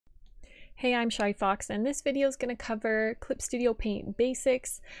Hey, I'm Shy Fox, and this video is going to cover Clip Studeio Paint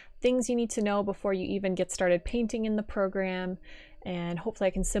basics, things you need to know before you even get started painting in the program, and hopefully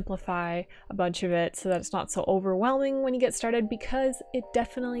I can simplify a bunch of it so that it's not so overwhelming when you get started, because it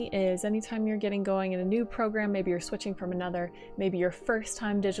definitely is. Anytime you're getting going in a new program, maybe you're switching from another, maybe you're first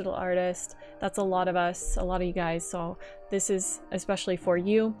time digital artist, that's a lot of us, a lot of you guys, so this is especially for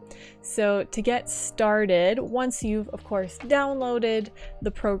you. So to get started, once you've of course downloaded the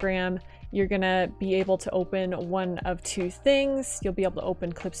program, you're gonna be able to open one of two things. You'll be able to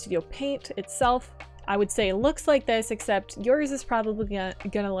open Clip Studeio Paint itself. I would say it looks like this, except yours is probably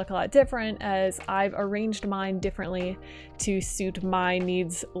gonna look a lot different, as I've arranged mine differently to suit my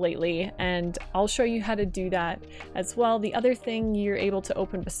needs lately, and I'll show you how to do that as well. The other thing you're able to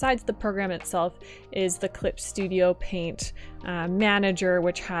open besides the program itself is the Clip Studeio Paint manager,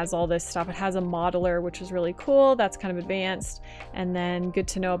 which has all this stuff. It has a modeler, which is really cool. That's kind of advanced. And then good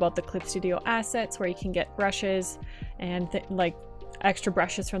to know about the Clip Studeio assets, where you can get brushes and like extra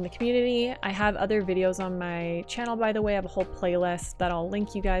brushes from the community. I have other videos on my channel, by the way. I have a whole playlist that I'll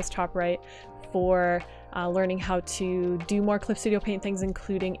link you guys top right for learning how to do more Clip Studeio Paint things,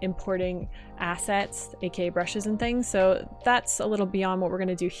 including importing assets, aka brushes and things. So that's a little beyond what we're going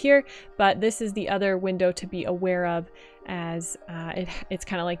to do here, but this is the other window to be aware of, as it's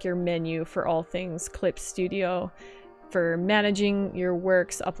kind of like your menu for all things Clip Studeio, for managing your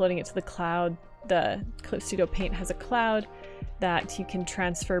works, uploading it to the cloud. The Clip Studeio Paint has a cloud that you can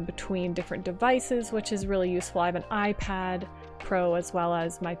transfer between different devices, which is really useful. I have an iPad Pro as well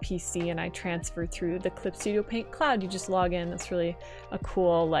as my PC, and I transfer through the Clip Studeio Paint cloud. You just log in. That's really a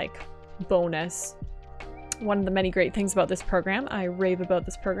cool like bonus. One of the many great things about this program. I rave about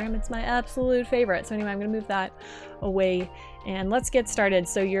this program. It's my absolute favorite. So anyway, I'm going to move that away and let's get started.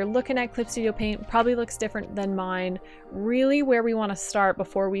 So you're looking at Clip Studeio Paint, probably looks different than mine. Really where we want to start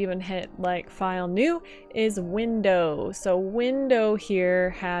before we even hit like file new is window. So window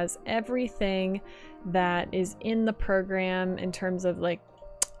here has everything that is in the program in terms of like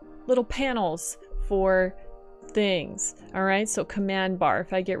little panels for things. All right, so command bar.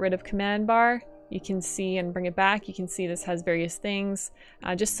 If I get rid of command bar, you can see, and bring it back, you can see this has various things.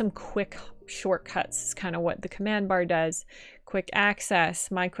 Just some quick shortcuts is kind of what the command bar does. Quick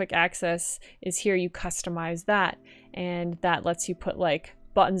access, my quick access is here. You customize that, and that lets you put like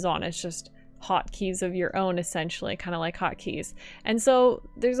buttons on it. It's just hotkeys of your own, essentially, kind of like hotkeys. And so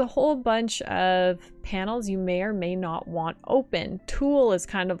there's a whole bunch of panels you may or may not want open. Tool is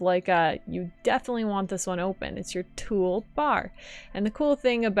kind of like you definitely want this one open. It's your tool bar. And the cool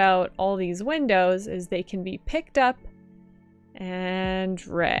thing about all these windows is they can be picked up and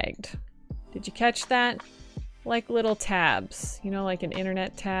dragged. Did you catch that? Like little tabs, you know, like an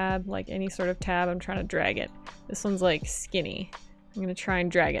internet tab, like any sort of tab. I'm trying to drag it. This one's like skinny. I'm gonna try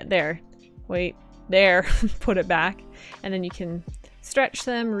and drag it there. Wait, there, put it back, and then you can stretch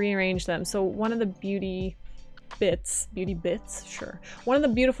them, rearrange them. So one of the beauty bits, sure. One of the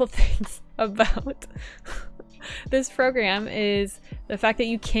beautiful things about this program is the fact that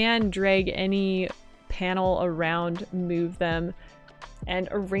you can drag any panel around, move them, and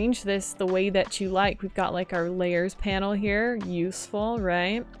arrange this the way that you like. We've got like our layers panel here, useful,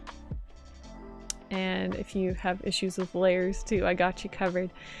 right? And if you have issues with layers too, I got you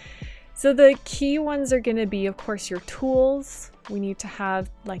covered. So the key ones are going to be, of course, your tools. We need to have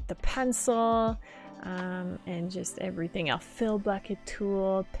like the pencil and just everything else. Fill bucket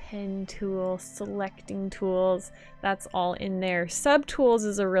tool, pen tool, selecting tools. That's all in there. Subtools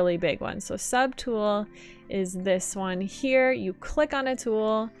is a really big one. So subtool is this one here. You click on a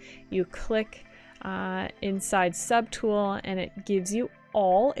tool, you click inside subtool, and it gives you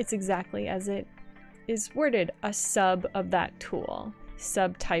all. It's exactly as it is worded, a sub of that tool.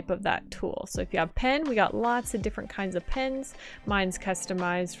 Subtype of that tool. So if you have pen, we got lots of different kinds of pens. Mine's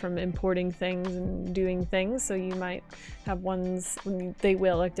customized from importing things and doing things, so you might have ones, they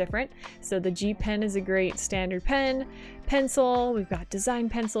will look different. So the G pen is a great standard pen. Pencil, we've got design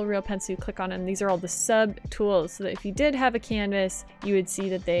pencil, real pencil. You click on them. These are all the sub tools, so that if you did have a canvas, you would see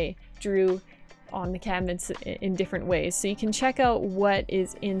that they drew on the canvas in different ways. So you can check out what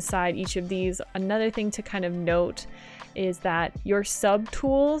is inside each of these. Another thing to kind of note is that your sub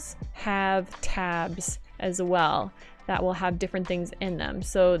tools have tabs as well that will have different things in them.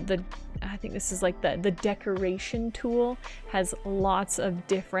 So I think this is like the decoration tool has lots of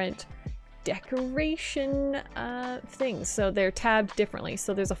different decoration things, so they're tabbed differently.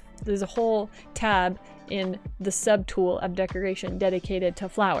 So there's a whole tab in the sub tool of decoration dedicated to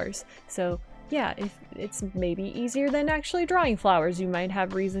flowers. So yeah, if it's maybe easier than actually drawing flowers, you might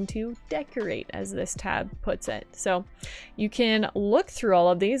have reason to decorate, as this tab puts it. So you can look through all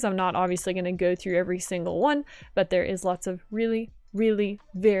of these. I'm not obviously going to go through every single one, but there is lots of really, really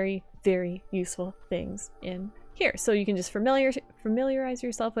very, very useful things in here. So you can just familiarize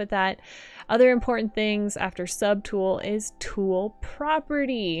yourself with that. Other important things after subtool is tool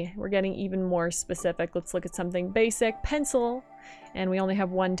property. We're getting even more specific. Let's look at something basic. Pencil. And we only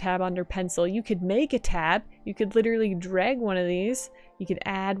have one tab under pencil. You could make a tab. You could literally drag one of these. You could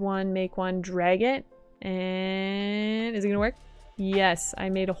add one, make one, drag it. And is it gonna work? Yes, I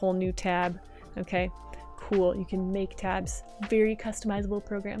made a whole new tab. Okay, cool. You can make tabs. Very customizable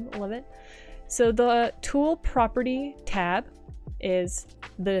program. Love it. So the tool property tab is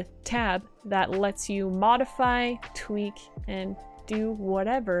the tab that lets you modify, tweak, and do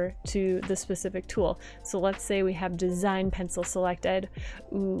whatever to the specific tool. So let's say we have design pencil selected.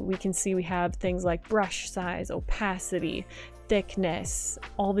 Ooh, we can see we have things like brush size, opacity, thickness,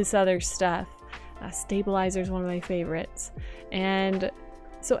 all this other stuff. Stabilizer is one of my favorites. And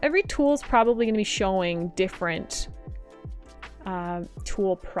so every tool is probably going to be showing different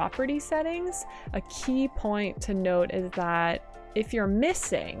tool property settings. A key point to note is that if you're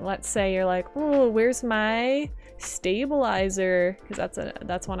missing, let's say you're like, oh, where's my stabilizer? Because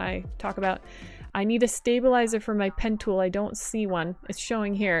that's one I talk about. I need a stabilizer for my pen tool. I don't see one. It's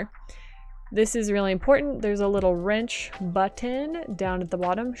showing here. This is really important. There's a little wrench button down at the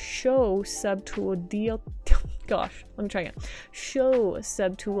bottom. Show subtool deal. Gosh, let me try again. Show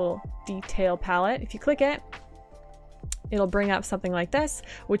subtool detail palette. If you click it, it'll bring up something like this,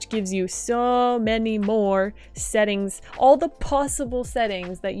 which gives you so many more settings, all the possible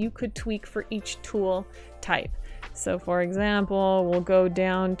settings that you could tweak for each tool type. So for example, we'll go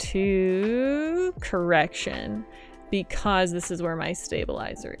down to correction because this is where my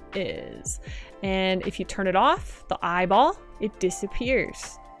stabilizer is. And if you turn it off, the eyeball, it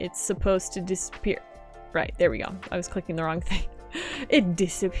disappears. It's supposed to disappear. Right, there we go. I was clicking the wrong thing. It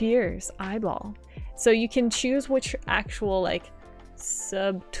disappears, eyeball. So you can choose which actual like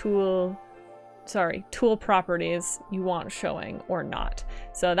tool properties you want showing or not.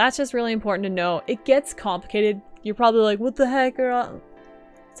 So that's just really important to know. It gets complicated. You're probably like, what the heck?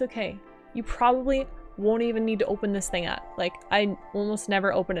 It's okay. You probably won't even need to open this thing up. Like, I almost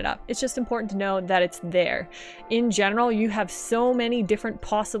never open it up. It's just important to know that it's there. In general, you have so many different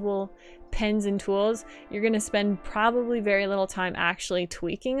possible pens and tools. You're going to spend probably very little time actually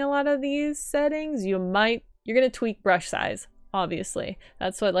tweaking a lot of these settings. You're going to tweak brush size, obviously.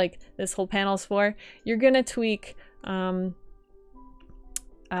 That's what like this whole panel is for. You're going to tweak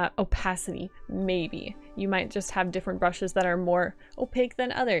opacity, maybe. You might just have different brushes that are more opaque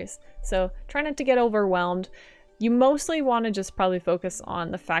than others. So try not to get overwhelmed. You mostly want to just probably focus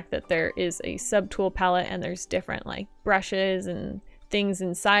on the fact that there is a subtool palette and there's different like brushes and things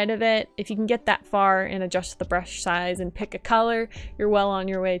inside of it. If you can get that far and adjust the brush size and pick a color, you're well on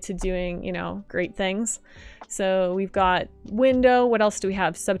your way to doing, you know, great things. So we've got window. What else do we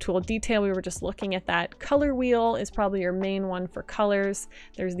have? Subtool detail. We were just looking at that. Color wheel is probably your main one for colors.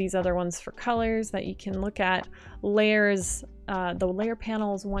 There's these other ones for colors that you can look at. Layers, the layer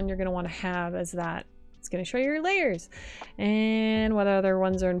panel is one you're going to want to have as that. It's going to show you your layers. And what other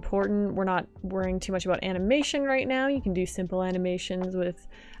ones are important? We're not worrying too much about animation right now. You can do simple animations with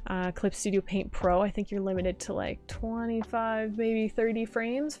Clip Studio Paint Pro. I think you're limited to like 25, maybe 30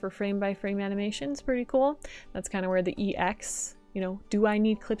 frames for frame by frame animations. Pretty cool. That's kind of where the EX, you know, do I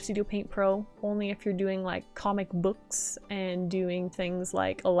need Clip Studio Paint Pro? Only if you're doing like comic books and doing things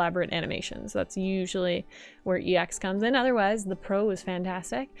like elaborate animations. That's usually where EX comes in. Otherwise, the Pro is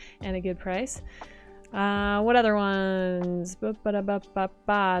fantastic and a good price. What other ones?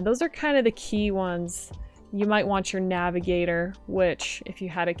 Those are kind of the key ones. You might want your Navigator, which if you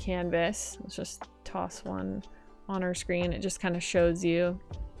had a canvas, let's just toss one on our screen. It just kind of shows you,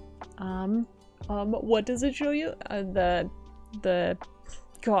 what does it show you? The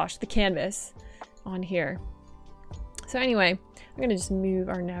canvas on here. So anyway, I'm gonna just move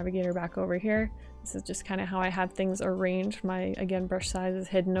our Navigator back over here. This is just kind of how I have things arranged. My, again, brush size is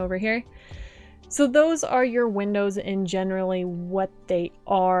hidden over here. So those are your windows in generally what they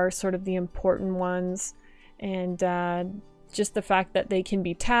are, sort of the important ones. And just the fact that they can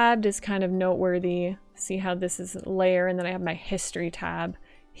be tabbed is kind of noteworthy. See how this is a layer, and then I have my history tab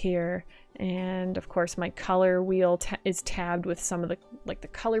here. And of course my color wheel is tabbed with some of the, like the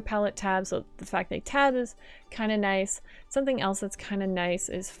color palette tabs. So the fact they tab is kind of nice. Something else that's kind of nice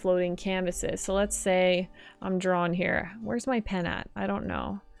is floating canvases. So let's say I'm drawn here. Where's my pen at? I don't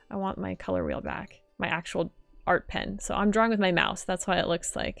know. I want my color wheel back, my actual art pen. So I'm drawing with my mouse. That's why it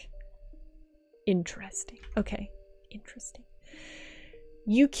looks like Interesting. Okay, interesting.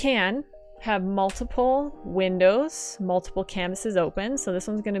 You can have multiple windows, multiple canvases open. So this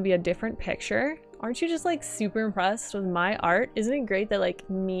one's going to be a different picture. Aren't you just like super impressed with my art? Isn't it great that like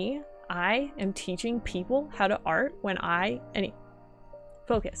I am teaching people how to art when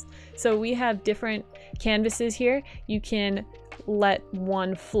focus. So we have different canvases here. You can let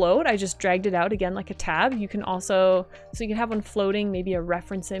one float. I just dragged it out again like a tab. You can also, so you can have one floating, maybe a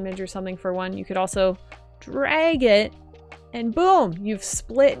reference image or something for one. You could also drag it and boom, you've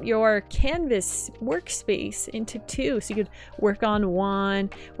split your canvas workspace into two. So you could work on one,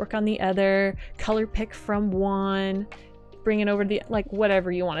 work on the other, color pick from one, bring it over to the, like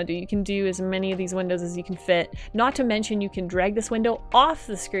whatever you want to do. You can do as many of these windows as you can fit. Not to mention you can drag this window off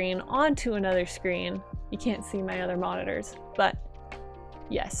the screen onto another screen. You can't see my other monitors, but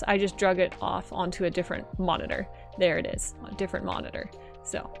yes, I just drug it off onto a different monitor. There it is, a different monitor.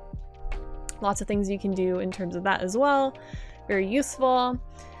 So lots of things you can do in terms of that as well. Very useful.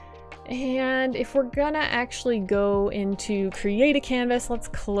 And if we're gonna actually go into create a canvas, let's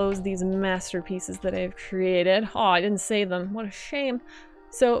close these masterpieces that I've created. Oh, I didn't save them. What a shame.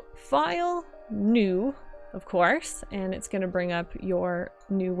 So file, new, of course, and it's gonna bring up your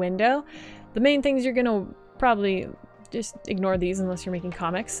new window. The main things you're gonna probably just ignore these unless you're making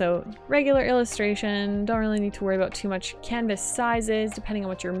comics. So regular illustration, don't really need to worry about too much canvas sizes depending on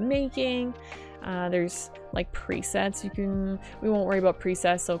what you're making. There's like presets. We won't worry about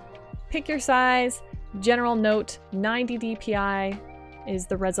presets. So pick your size. General note, 90 dpi is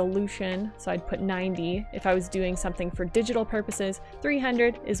the resolution. So I'd put 90 if I was doing something for digital purposes.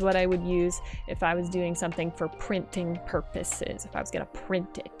 300 is what I would use if I was doing something for printing purposes, if I was gonna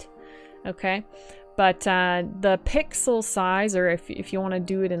print it. Okay. But the pixel size, or if you want to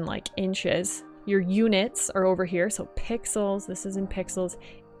do it in like inches, your units are over here. So pixels, this is in pixels,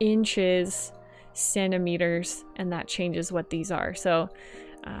 inches, centimeters, and that changes what these are. So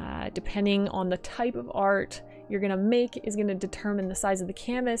depending on the type of art you're gonna make is gonna determine the size of the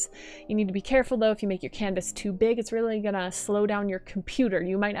canvas. You need to be careful though. If you make your canvas too big, it's really gonna slow down your computer.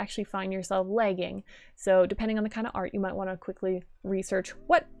 You might actually find yourself lagging. So depending on the kind of art, you might want to quickly research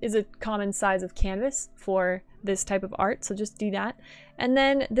what is a common size of canvas for this type of art. So just do that. And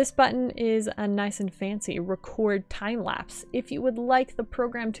then this button is a nice and fancy record time lapse. If you would like the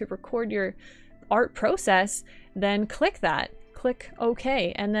program to record your art process, then click that. Click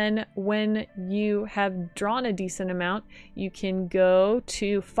OK, and then when you have drawn a decent amount, you can go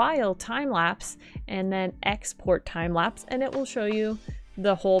to File Time Lapse and then Export Time Lapse, and it will show you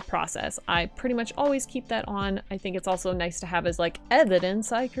the whole process. I pretty much always keep that on. I think it's also nice to have as like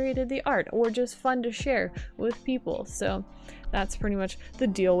evidence I created the art, or just fun to share with people. So that's pretty much the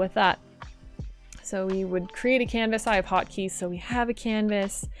deal with that. So we would create a canvas. I have hotkeys, so we have a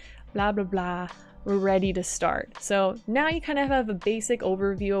canvas, blah blah blah. We're ready to start. So now you kind of have a basic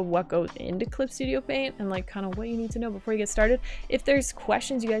overview of what goes into Clip Studio Paint and like kind of what you need to know before you get started. If there's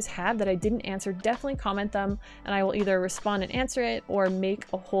questions you guys have that I didn't answer, definitely comment them and I will either respond and answer it or make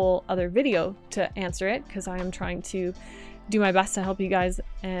a whole other video to answer it, because I am trying to do my best to help you guys,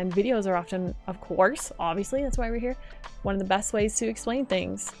 and videos are often, of course, obviously, that's why we're here, one of the best ways to explain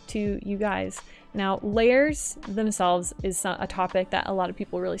things to you guys. Now, layers themselves is a topic that a lot of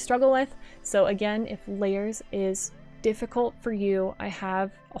people really struggle with. So again, if layers is difficult for you, I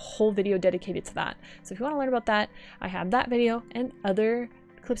have a whole video dedicated to that. So if you want to learn about that, I have that video and other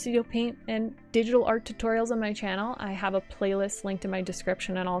Clip Studio Paint and digital art tutorials on my channel. I have a playlist linked in my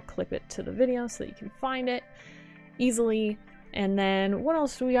description, and I'll clip it to the video so that you can find it easily. And then what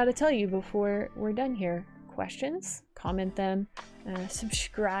else do we got to tell you before we're done here? Questions, comment them,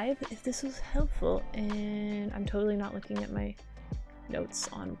 subscribe if this was helpful. And I'm totally not looking at my notes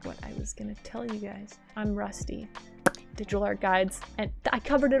on what I was gonna tell you guys. I'm rusty. Digital art guides, and I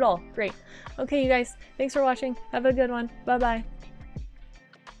covered it all. Great. Okay, you guys, thanks for watching. Have a good one. Bye bye.